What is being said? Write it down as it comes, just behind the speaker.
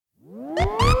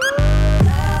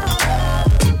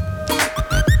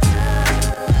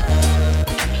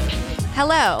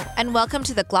Hello, and welcome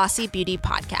to the Glossy Beauty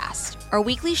Podcast, our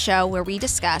weekly show where we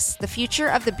discuss the future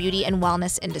of the beauty and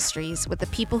wellness industries with the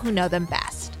people who know them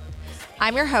best.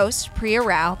 I'm your host, Priya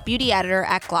Rao, beauty editor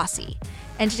at Glossy,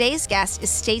 and today's guest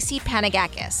is Stacy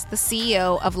Panagakis, the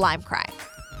CEO of LimeCrime.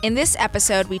 In this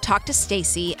episode, we talk to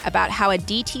Stacy about how a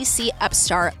DTC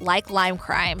upstart like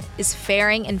LimeCrime is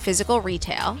faring in physical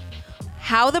retail,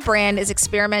 how the brand is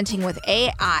experimenting with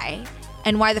AI,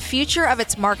 and why the future of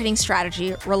its marketing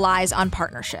strategy relies on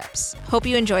partnerships. Hope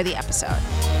you enjoy the episode.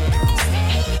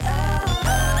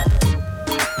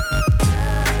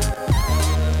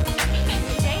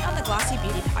 Today on the Glossy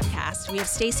Beauty Podcast, we have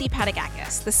Stacy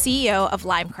Panagakis, the CEO of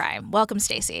LimeCrime. Welcome,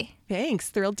 Stacy.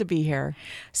 Thanks. Thrilled to be here.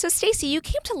 So, Stacy, you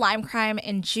came to LimeCrime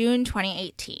in June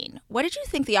 2018. What did you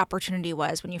think the opportunity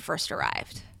was when you first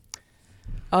arrived?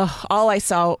 All I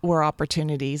saw were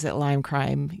opportunities at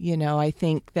LimeCrime. You know, I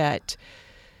think that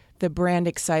the brand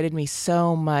excited me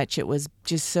so much. It was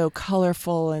just so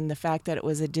colorful, and the fact that it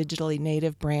was a digitally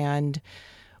native brand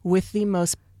with the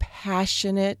most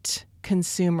passionate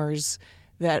consumers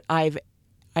that I've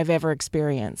ever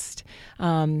experienced.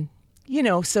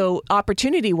 So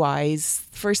opportunity-wise,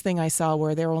 first thing I saw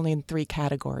were they're only in 3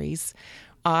 categories: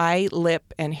 eye,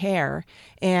 lip, and hair.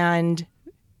 And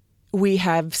we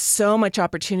have so much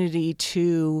opportunity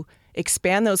to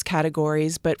expand those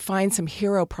categories, but find some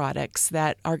hero products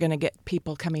that are going to get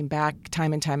people coming back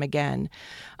time and time again.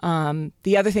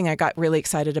 The other thing I got really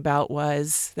excited about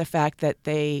was the fact that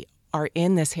they are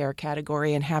in this hair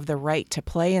category and have the right to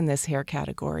play in this hair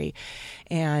category.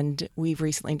 And we've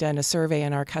recently done a survey,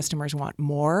 and our customers want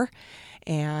more,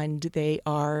 and they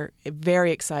are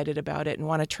very excited about it and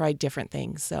want to try different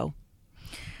things. So,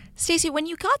 Stacy, when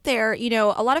you got there, you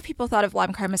know, a lot of people thought of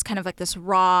LimeCrime as kind of like this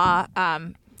raw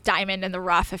diamond in the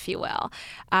rough, if you will.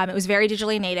 It was very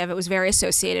digitally native. It was very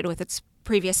associated with its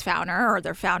previous founder or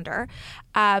their founder.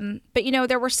 But, you know,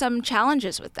 there were some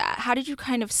challenges with that. How did you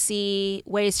kind of see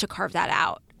ways to carve that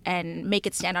out and make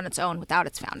it stand on its own without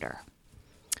its founder?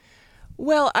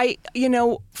 Well,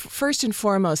 first and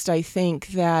foremost, I think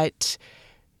that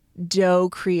Doe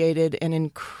created an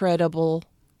incredible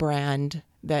brand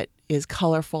that is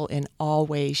colorful in all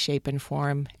ways, shape, and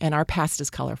form, and our past is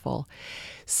colorful.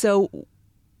 So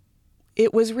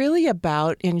it was really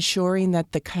about ensuring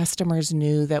that the customers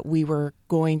knew that we were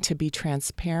going to be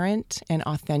transparent and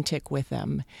authentic with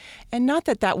them. And not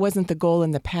that that wasn't the goal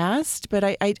in the past, but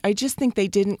I just think they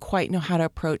didn't quite know how to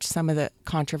approach some of the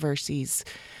controversies.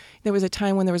 There was a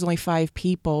time when there was only 5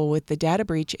 people with the data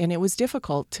breach, and it was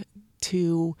difficult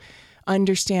to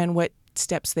understand what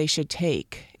steps they should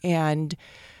take. And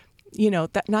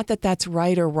not that that's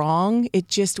right or wrong. It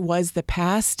just was the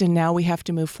past, and now we have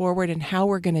to move forward. And how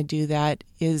we're going to do that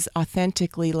is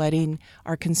authentically letting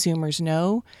our consumers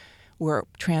know we're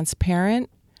transparent,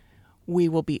 we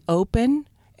will be open,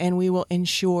 and we will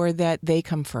ensure that they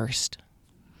come first.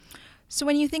 So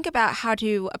when you think about how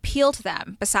to appeal to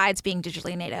them, besides being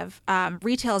digitally native,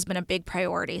 retail has been a big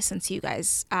priority since you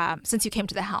came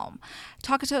to the helm.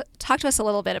 Talk to us a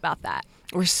little bit about that.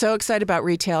 We're so excited about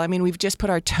retail. I mean, we've just put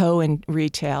our toe in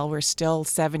retail. We're still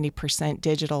 70%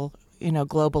 digital,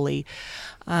 globally.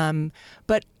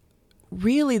 But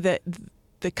really the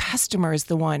customer is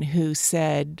the one who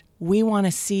said, we want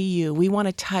to see you, we want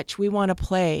to touch, we want to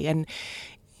play. And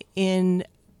in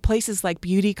places like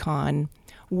BeautyCon,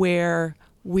 where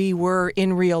we were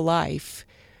in real life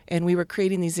and we were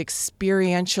creating these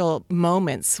experiential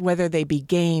moments, whether they be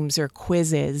games or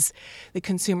quizzes, the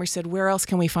consumer said, where else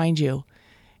can we find you?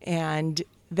 And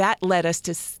that led us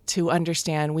to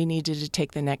understand we needed to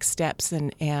take the next steps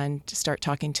and start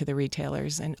talking to the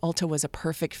retailers. And Ulta was a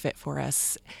perfect fit for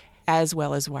us, as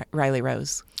well as Riley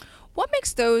Rose. What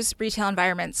makes those retail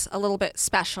environments a little bit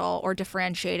special or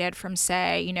differentiated from,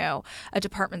 say, a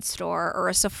department store or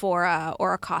a Sephora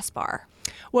or a Costco bar?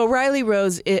 Well, Riley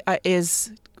Rose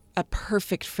is a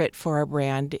perfect fit for our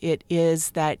brand. It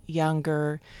is that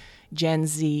younger Gen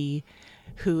Z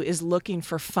who is looking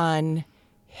for fun,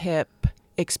 hip,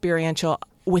 experiential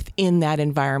within that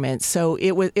environment. So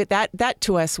that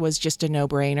to us was just a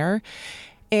no-brainer.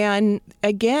 And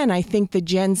again, I think the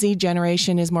Gen Z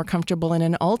generation is more comfortable in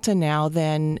an Ulta now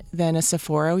than a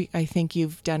Sephora. I think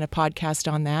you've done a podcast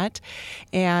on that.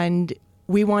 And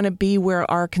we want to be where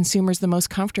our consumer's the most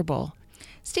comfortable.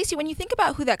 Stacy, when you think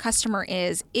about who that customer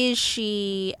is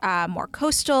she more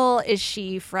coastal? Is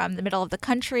she from the middle of the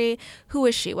country? Who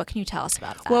is she? What can you tell us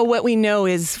about that? Well, what we know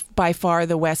is by far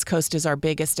the West Coast is our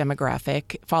biggest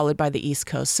demographic, followed by the East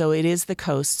Coast. So it is the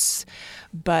coasts,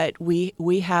 but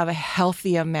we have a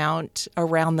healthy amount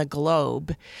around the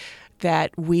globe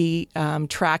that we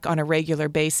track on a regular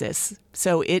basis.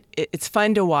 So it's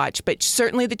fun to watch. But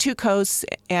certainly the two coasts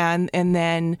and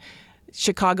then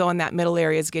Chicago and that middle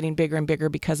area is getting bigger and bigger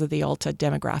because of the Ulta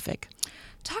demographic.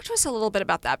 Talk to us a little bit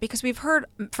about that, because we've heard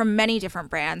from many different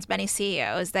brands, many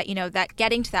CEOs, that, that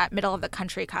getting to that middle of the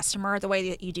country customer, the way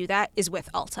that you do that is with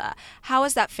Ulta. How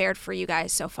has that fared for you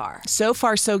guys so far? So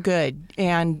far, so good.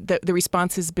 And the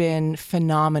response has been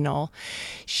phenomenal.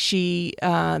 The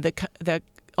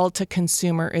Ulta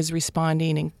consumer is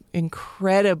responding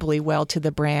incredibly well to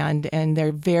the brand, and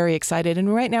they're very excited.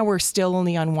 And right now we're still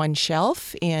only on one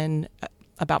shelf in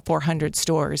about 400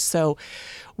 stores. So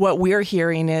what we're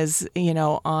hearing is,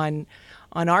 on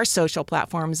our social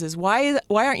platforms is, why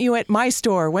aren't you at my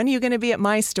store? When are you going to be at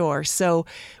my store? So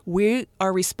we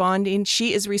are responding.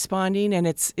 She is responding, and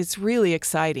it's really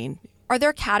exciting. Are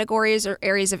there categories or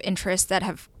areas of interest that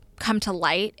have come to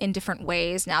light in different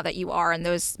ways now that you are in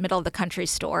those middle of the country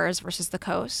stores versus the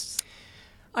coasts?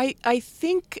 I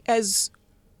think as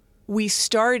we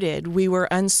started, we were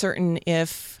uncertain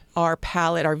if our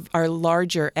palette, our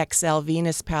larger XL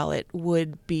Venus palette,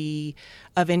 would be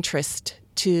of interest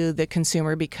to the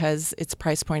consumer because its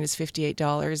price point is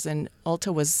 $58, and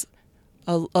Ulta was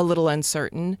a little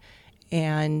uncertain,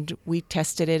 and we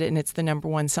tested it, and it's the number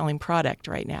one selling product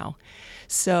right now.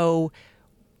 So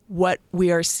what we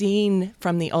are seeing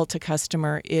from the Ulta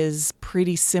customer is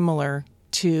pretty similar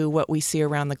to what we see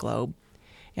around the globe.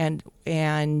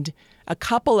 And a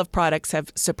couple of products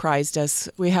have surprised us.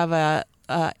 We have a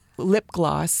lip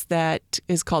gloss that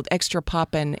is called Extra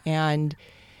Poppin', and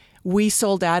we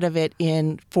sold out of it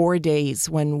in 4 days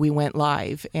when we went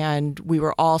live, and we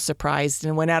were all surprised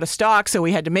and went out of stock, so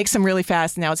we had to make some really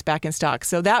fast, and now it's back in stock.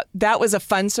 So that was a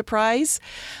fun surprise.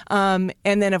 And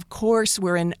then, of course,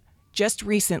 we're in just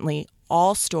recently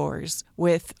all stores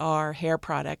with our hair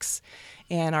products,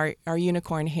 and our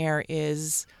unicorn hair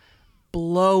is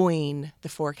blowing the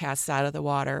forecasts out of the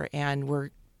water, and we're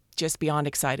just beyond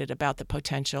excited about the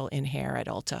potential in hair at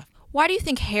Ulta. Why do you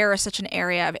think hair is such an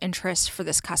area of interest for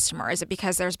this customer? Is it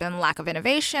because there's been lack of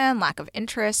innovation, lack of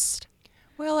interest?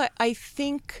 Well, I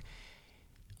think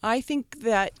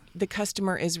that the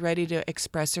customer is ready to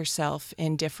express herself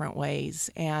in different ways,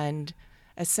 and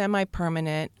a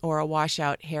semi-permanent or a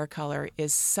washout hair color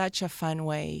is such a fun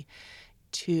way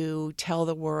to tell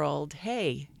the world,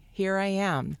 hey, here I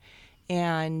am.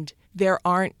 And there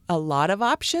aren't a lot of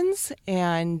options,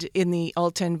 and in the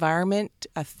Ulta environment,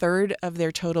 a third of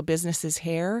their total business is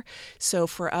hair. So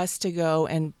for us to go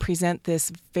and present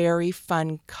this very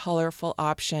fun, colorful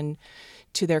option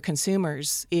to their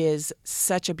consumers is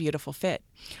such a beautiful fit.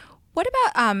 What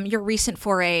about your recent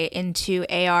foray into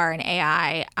AR and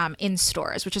AI in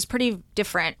stores, which is pretty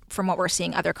different from what we're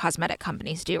seeing other cosmetic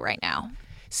companies do right now?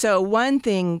 So one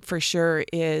thing for sure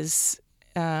is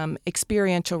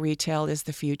experiential retail is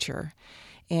the future.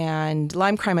 And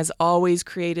LimeCrime has always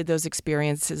created those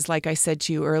experiences, like I said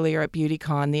to you earlier at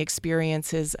BeautyCon, the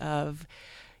experiences of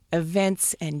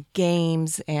events and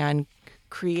games and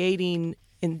creating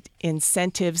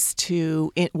incentives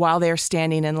while they're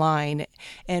standing in line.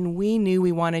 And we knew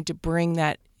we wanted to bring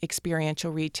that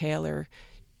experiential retailer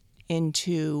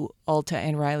into Ulta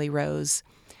and Riley Rose.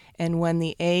 And when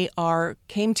the AR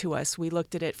came to us, we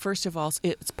looked at it. First of all,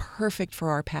 it's perfect for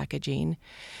our packaging.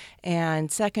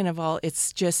 And second of all,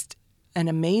 it's just an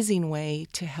amazing way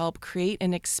to help create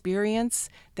an experience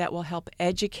that will help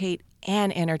educate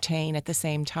and entertain at the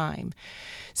same time.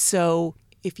 So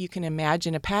if you can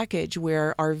imagine a package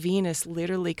where our Venus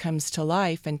literally comes to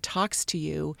life and talks to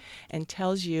you and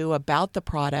tells you about the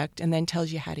product and then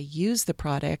tells you how to use the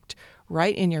product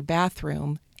right in your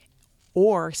bathroom,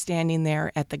 or standing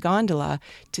there at the gondola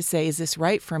to say, is this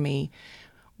right for me?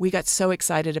 We got so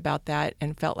excited about that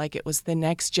and felt like it was the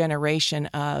next generation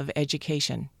of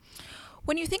education.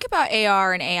 When you think about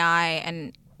AR and AI,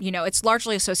 and it's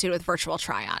largely associated with virtual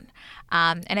try-on,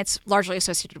 and it's largely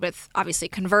associated with obviously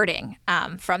converting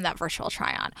from that virtual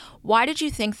try-on. Why did you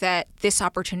think that this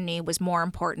opportunity was more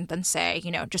important than, say,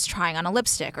 just trying on a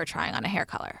lipstick or trying on a hair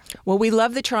color? Well, we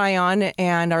love the try-on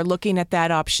and are looking at that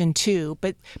option too.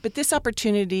 But this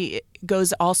opportunity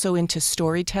goes also into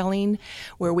storytelling,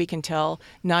 where we can tell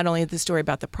not only the story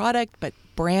about the product, but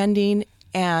branding.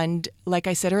 And like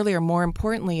I said earlier, more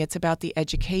importantly, it's about the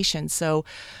education. So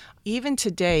even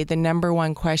today, the number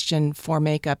one question for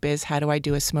makeup is, how do I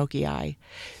do a smoky eye?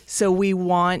 So we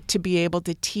want to be able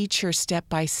to teach her step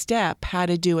by step how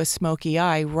to do a smoky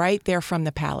eye right there from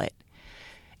the palette.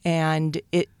 And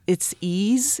it's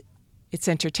ease, it's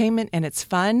entertainment, and it's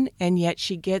fun, and yet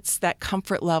she gets that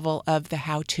comfort level of the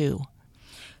how-to.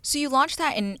 So you launched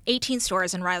that in 18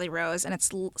 stores in Riley Rose, and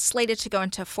it's slated to go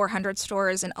into 400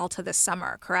 stores in Ulta this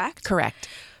summer, correct? Correct.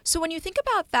 So when you think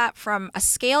about that from a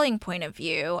scaling point of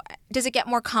view, does it get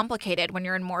more complicated when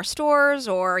you're in more stores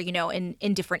or, in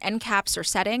different end caps or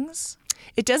settings?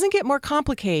 It doesn't get more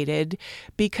complicated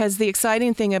because the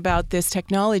exciting thing about this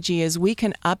technology is we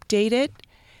can update it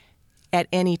at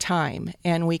any time,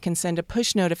 and we can send a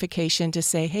push notification to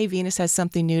say, hey, Venus has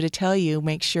something new to tell you.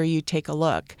 Make sure you take a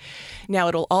look. Now,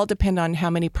 it'll all depend on how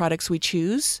many products we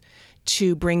choose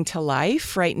to bring to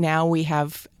life. Right now, we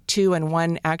have 2 and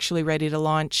 1 actually ready to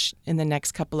launch in the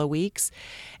next couple of weeks,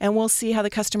 and we'll see how the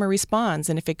customer responds.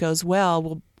 And if it goes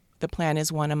well, the plan is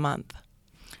 1 a month.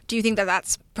 Do you think that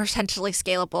that's potentially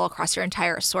scalable across your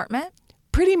entire assortment?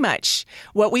 Pretty much.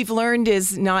 What we've learned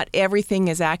is not everything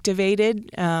is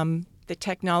activated. The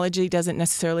technology doesn't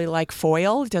necessarily like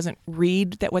foil. It doesn't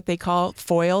read that what they call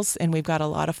foils, and we've got a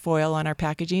lot of foil on our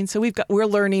packaging. So we're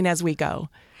learning as we go.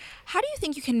 How do you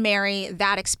think you can marry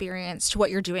that experience to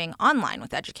what you're doing online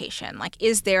with education? Like,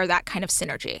 is there that kind of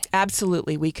synergy?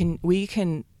 Absolutely. We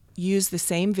can use the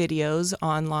same videos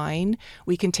online.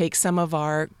 We can take some of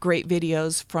our great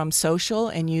videos from social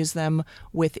and use them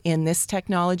within this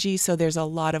technology. So there's a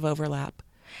lot of overlap.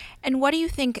 And what do you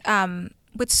think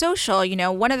with social,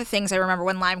 one of the things I remember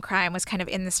when LimeCrime was kind of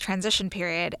in this transition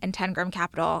period and Tengram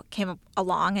Capital came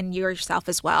along, and you yourself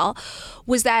as well,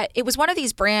 was that it was one of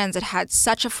these brands that had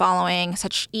such a following,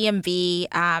 such EMV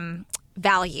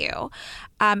value.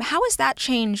 How has that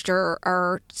changed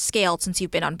or scaled since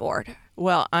you've been on board?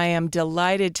 Well, I am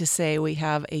delighted to say we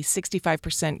have a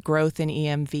 65% growth in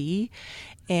EMV.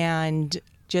 And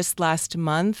just last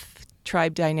month,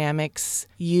 Tribe Dynamics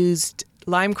used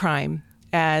LimeCrime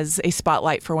as a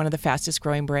spotlight for one of the fastest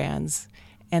growing brands.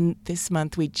 And this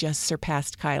month we just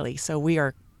surpassed Kylie. So we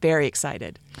are very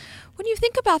excited. When you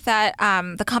think about that,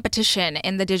 the competition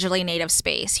in the digitally native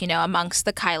space, amongst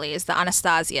the Kylies, the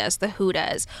Anastasias, the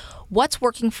Hudas, what's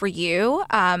working for you?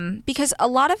 Because a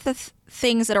lot of the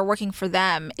things that are working for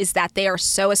them is that they are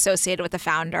so associated with a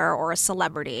founder or a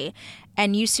celebrity,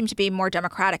 and you seem to be more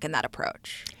democratic in that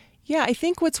approach. Yeah, I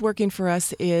think what's working for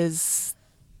us is,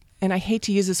 and I hate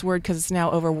to use this word because it's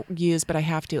now overused, but I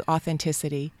have to,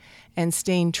 authenticity and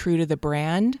staying true to the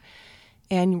brand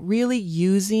and really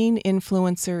using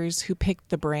influencers who pick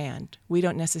the brand. We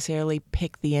don't necessarily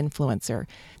pick the influencer.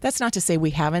 That's not to say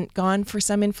we haven't gone for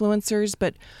some influencers,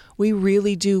 but we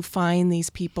really do find these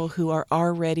people who are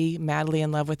already madly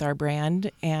in love with our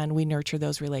brand, and we nurture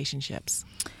those relationships.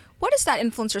 What does that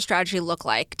influencer strategy look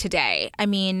like today? I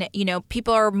mean,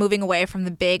 people are moving away from the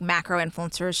big macro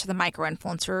influencers to the micro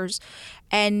influencers.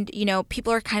 And,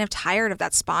 people are kind of tired of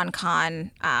that SpawnCon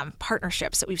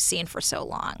partnerships that we've seen for so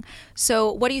long.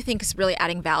 So what do you think is really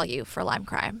adding value for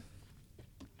LimeCrime?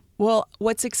 Well,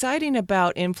 what's exciting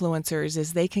about influencers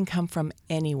is they can come from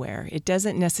anywhere. It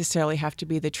doesn't necessarily have to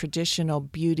be the traditional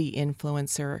beauty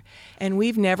influencer. And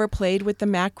we've never played with the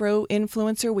macro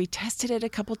influencer. We tested it a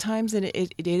couple times and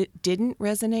it didn't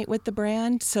resonate with the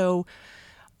brand. So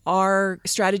our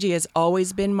strategy has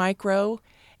always been micro,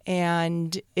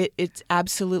 and it's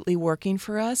absolutely working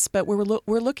for us. But we're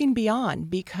looking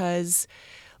beyond, because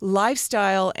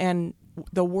lifestyle and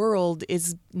the world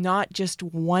is not just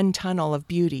one tunnel of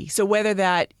beauty. So whether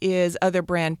that is other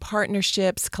brand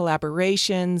partnerships,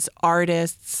 collaborations,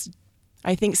 artists,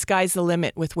 I think sky's the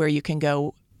limit with where you can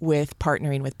go with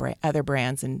partnering with other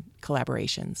brands and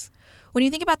collaborations. When you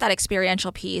think about that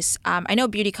experiential piece, I know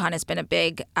BeautyCon has been a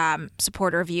big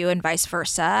supporter of you and vice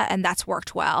versa, and that's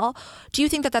worked well. Do you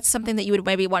think that that's something that you would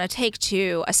maybe want to take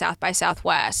to a South by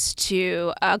Southwest,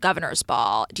 to a governor's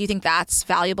ball? Do you think that's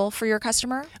valuable for your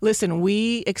customer? Listen,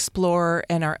 we explore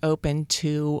and are open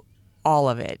to all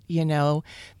of it.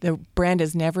 The brand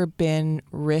has never been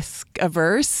risk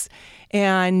averse,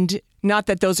 and not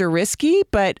that those are risky,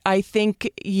 but I think,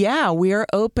 we are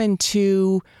open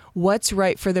to what's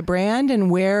right for the brand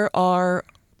and where are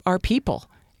our people.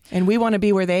 And we want to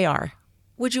be where they are.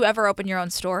 Would you ever open your own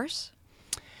stores?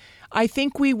 I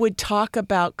think we would talk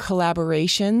about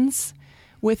collaborations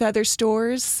with other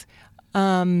stores.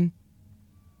 I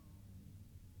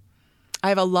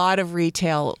have a lot of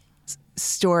retail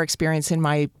store experience in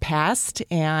my past,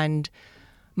 and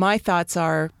my thoughts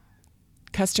are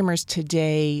customers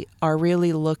today are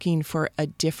really looking for a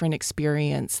different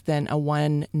experience than a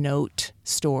one-note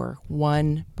store,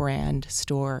 one brand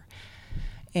store.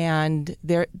 And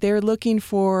they're looking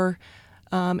for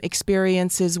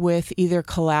experiences with either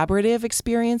collaborative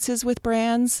experiences with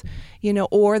brands,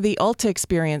 or the Ulta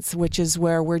experience, which is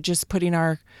where we're just putting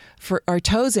our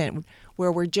toes in,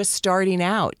 where we're just starting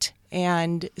out.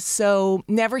 And so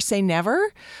never say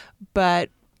never, but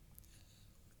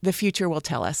the future will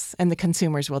tell us, and the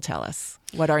consumers will tell us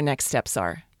what our next steps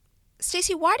are.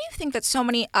 Stacy, why do you think that so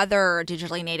many other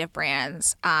digitally native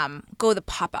brands go the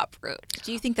pop-up route?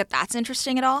 Do you think that that's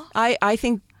interesting at all? I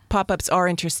think pop-ups are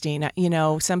interesting.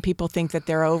 Some people think that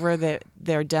they're over, that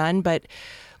they're done. But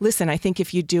listen, I think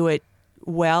if you do it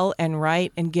well and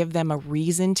right and give them a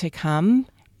reason to come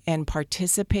and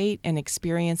participate and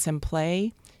experience and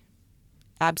play,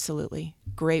 absolutely.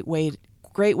 Great way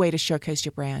to showcase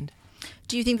your brand.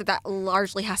 Do you think that that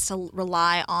largely has to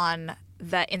rely on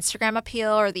the Instagram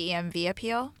appeal or the EMV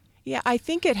appeal? Yeah, I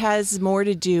think it has more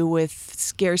to do with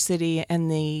scarcity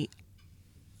and the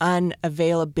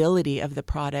unavailability of the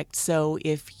product. So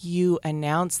if you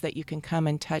announce that you can come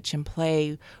and touch and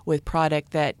play with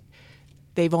product that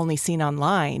they've only seen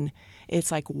online,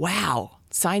 it's like, wow,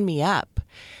 sign me up.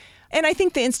 And I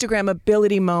think the Instagram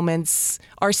ability moments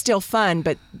are still fun,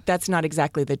 but that's not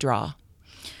exactly the draw.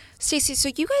 Stacy, so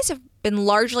you guys have been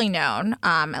largely known,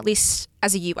 at least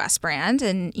as a U.S. brand,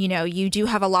 and you do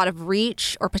have a lot of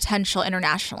reach or potential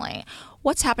internationally.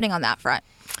 What's happening on that front?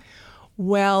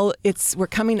 Well, we're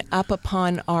coming up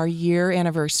upon our year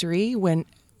anniversary when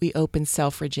we opened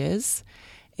Selfridges,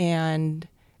 and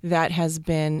that has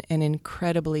been an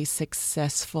incredibly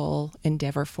successful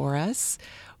endeavor for us.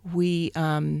 We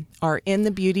are in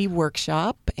the beauty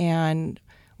workshop, and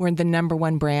we're the number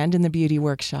one brand in the beauty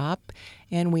workshop,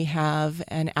 and we have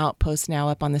an outpost now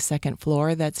up on the second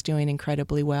floor that's doing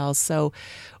incredibly well. So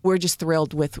we're just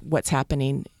thrilled with what's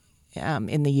happening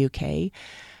in the UK.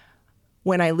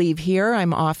 When I leave here,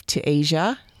 I'm off to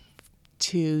Asia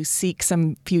to seek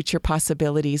some future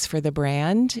possibilities for the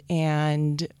brand,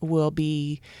 and we'll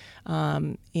be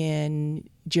in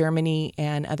Germany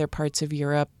and other parts of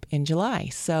Europe in July.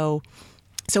 So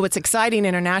what's exciting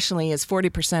internationally is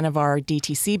 40% of our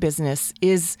DTC business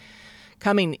is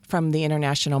coming from the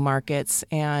international markets,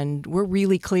 and we're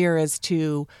really clear as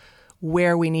to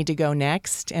where we need to go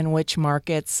next and which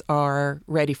markets are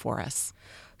ready for us.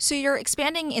 So you're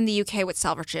expanding in the UK with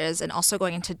Selfridges and also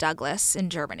going into Douglas in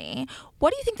Germany.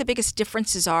 What do you think the biggest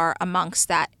differences are amongst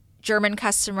that German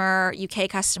customer, UK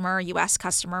customer, US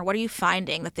customer? What are you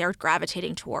finding that they're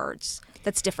gravitating towards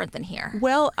that's different than here?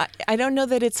 Well, I don't know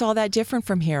that it's all that different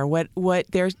from here. What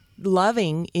they're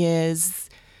loving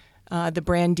is the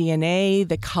brand DNA,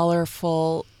 the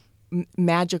colorful,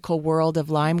 magical world of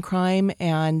LimeCrime,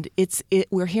 and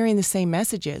we're hearing the same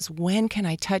messages. When can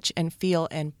I touch and feel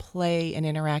and play and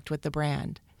interact with the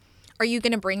brand? Are you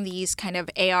going to bring these kind of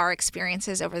AR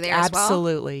experiences over there as well?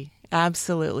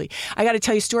 Absolutely. I got to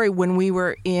tell you a story. When we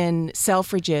were in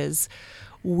Selfridges,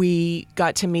 we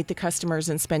got to meet the customers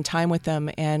and spend time with them.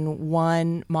 And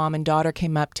one mom and daughter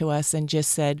came up to us and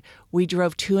just said, we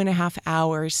drove 2.5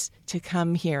 hours to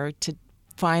come here to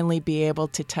finally be able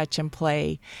to touch and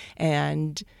play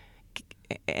and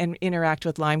interact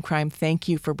with LimeCrime. Thank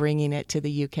you for bringing it to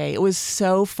the UK. It was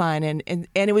so fun. And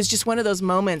it was just one of those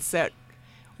moments that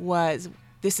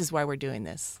this is why we're doing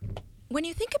this. When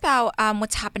you think about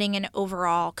what's happening in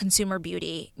overall consumer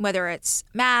beauty, whether it's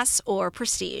mass or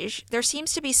prestige, there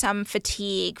seems to be some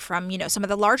fatigue from, some of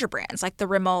the larger brands like the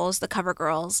Rimmels, the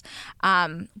CoverGirls.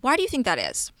 Why do you think that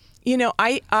is?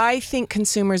 I think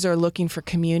consumers are looking for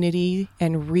community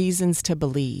and reasons to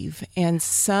believe. And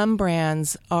some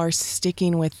brands are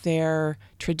sticking with their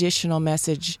traditional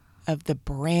message of the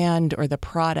brand or the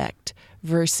product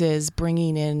versus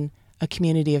bringing in a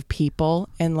community of people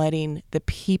and letting the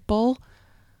people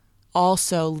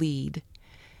also lead.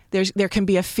 There can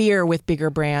be a fear with bigger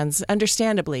brands,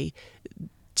 understandably,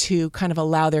 to kind of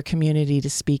allow their community to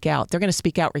speak out. They're going to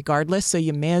speak out regardless, so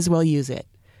you may as well use it.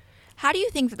 How do you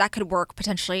think that could work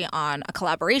potentially on a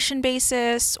collaboration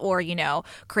basis or,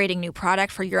 creating new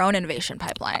product for your own innovation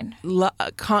pipeline?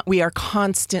 We are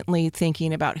constantly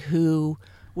thinking about who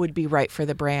would be right for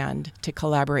the brand to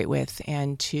collaborate with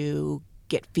and to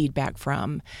get feedback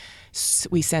from.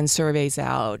 We send surveys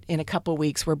out. In a couple of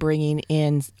weeks, we're bringing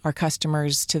in our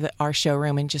customers to our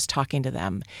showroom and just talking to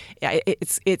them.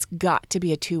 It's got to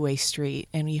be a two-way street,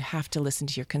 and you have to listen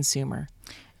to your consumer.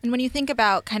 And when you think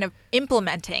about kind of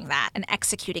implementing that and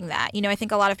executing that, I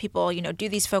think a lot of people, do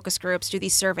these focus groups, do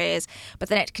these surveys, but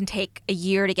then it can take a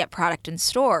year to get product in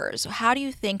stores. How do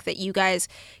you think that you guys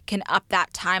can up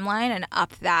that timeline and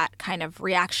up that kind of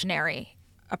reactionary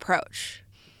approach?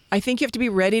 I think you have to be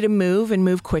ready to move and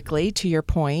move quickly, to your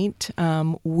point.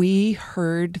 We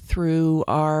heard through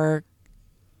our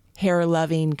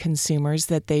hair-loving consumers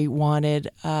that they wanted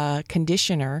a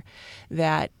conditioner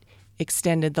that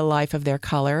extended the life of their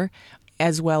color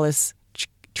as well as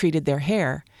treated their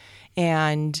hair.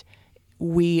 And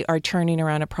we are turning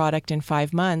around a product in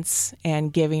 5 months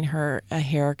and giving her a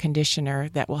hair conditioner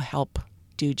that will help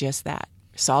do just that.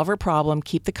 Solve her problem,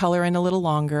 keep the color in a little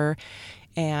longer,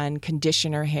 and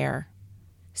condition her hair.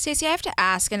 Stacy, I have to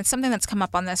ask, and it's something that's come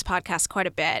up on this podcast quite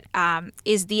a bit,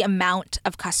 is the amount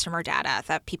of customer data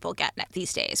that people get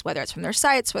these days, whether it's from their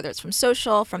sites, whether it's from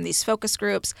social, from these focus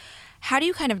groups. How do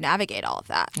you kind of navigate all of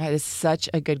that? That is such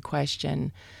a good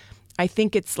question. I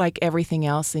think it's like everything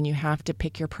else, and you have to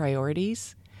pick your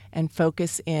priorities and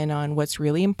focus in on what's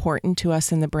really important to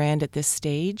us in the brand at this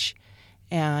stage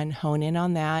and hone in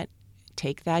on that,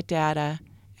 take that data,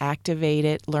 activate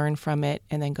it, learn from it,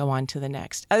 and then go on to the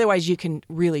next. Otherwise, you can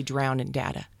really drown in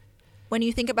data. When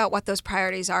you think about what those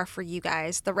priorities are for you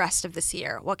guys the rest of this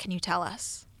year, what can you tell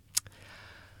us?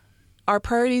 Our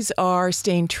priorities are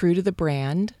staying true to the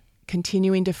brand,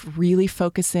 continuing to really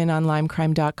focus in on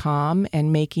LimeCrime.com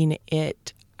and making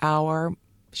it our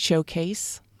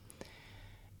showcase,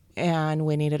 and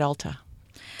winning at Ulta.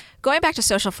 Going back to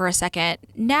social for a second,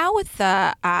 now with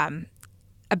the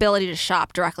ability to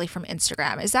shop directly from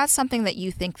Instagram, is that something that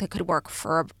you think that could work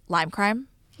for LimeCrime?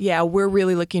 Yeah, we're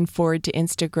really looking forward to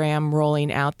Instagram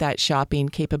rolling out that shopping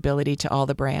capability to all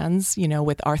the brands. You know,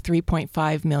 with our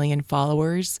 3.5 million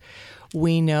followers,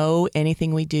 we know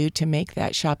anything we do to make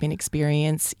that shopping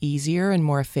experience easier and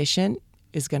more efficient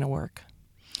is going to work.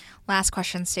 Last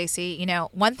question, Stacy. You know,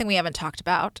 one thing we haven't talked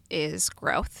about is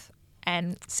growth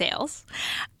and sales.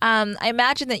 I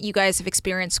imagine that you guys have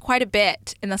experienced quite a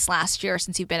bit in this last year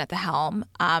since you've been at the helm,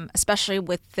 especially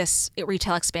with this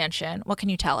retail expansion. What can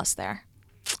you tell us there?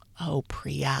 Oh,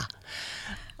 Priya.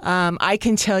 I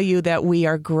can tell you that we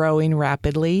are growing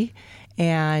rapidly,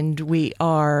 and we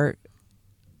are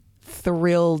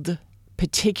thrilled,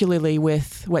 particularly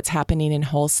with what's happening in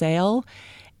wholesale.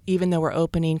 Even though we're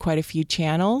opening quite a few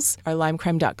channels, our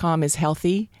LimeCrime.com is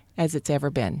healthy as it's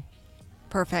ever been.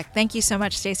 Perfect. Thank you so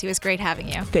much, Stacy. It was great having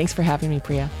you. Thanks for having me,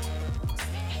 Priya.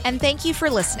 And thank you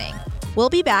for listening. We'll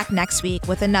be back next week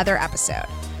with another episode.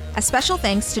 A special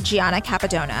thanks to Gianna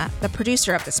Capadona, the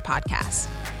producer of this podcast.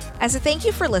 As a thank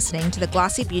you for listening to the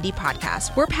Glossy Beauty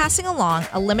Podcast, we're passing along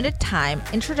a limited time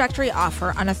introductory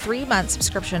offer on a 3-month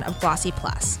subscription of Glossy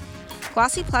Plus.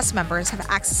 Glossy Plus members have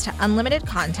access to unlimited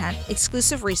content,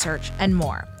 exclusive research, and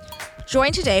more.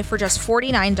 Join today for just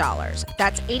 $49.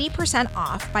 That's 80%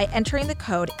 off by entering the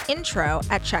code INTRO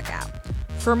at checkout.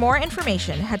 For more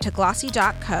information, head to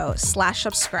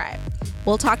glossy.co/subscribe.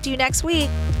 We'll talk to you next week.